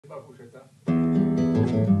bara fortsätta.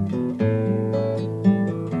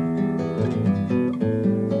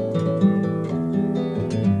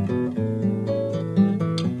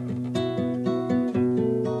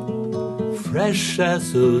 Fresh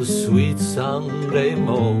as a sweet Sunday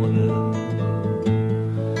morning,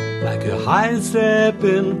 like a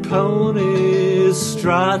high-stepping pony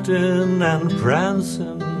strutting and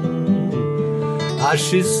prancing. Ah,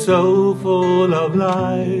 she's so full of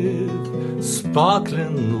life,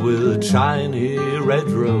 sparkling with shiny red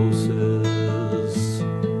roses.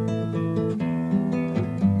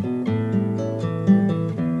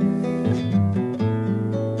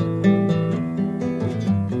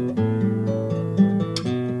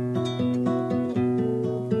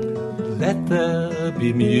 Let there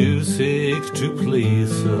be music to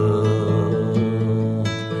please her.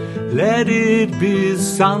 Let it be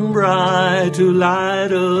sunbright to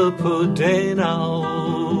light up her day now.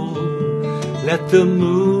 Let the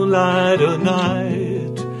moonlight her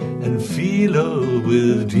night and feel her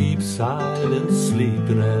with deep silent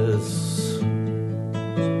sleepiness.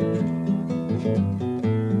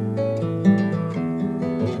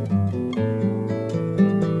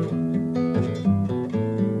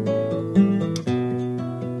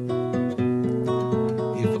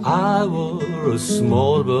 I were a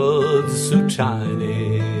small bird so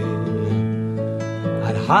tiny,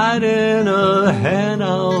 I'd hide in a hen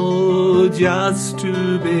out just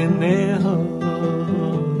to be near her,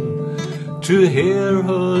 to hear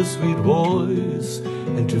her sweet voice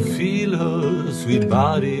and to feel her sweet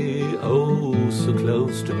body oh so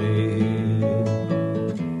close to me.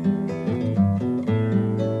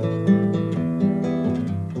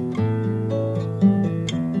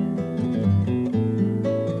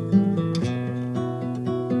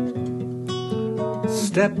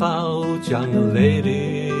 Step out, young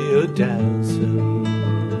lady, a-dancing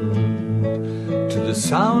to the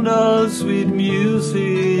sound of sweet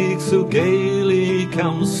music, so gaily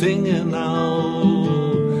come singing now.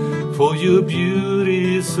 For your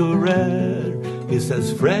beauty so rare is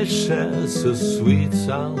as fresh as a sweet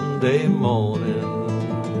Sunday morning.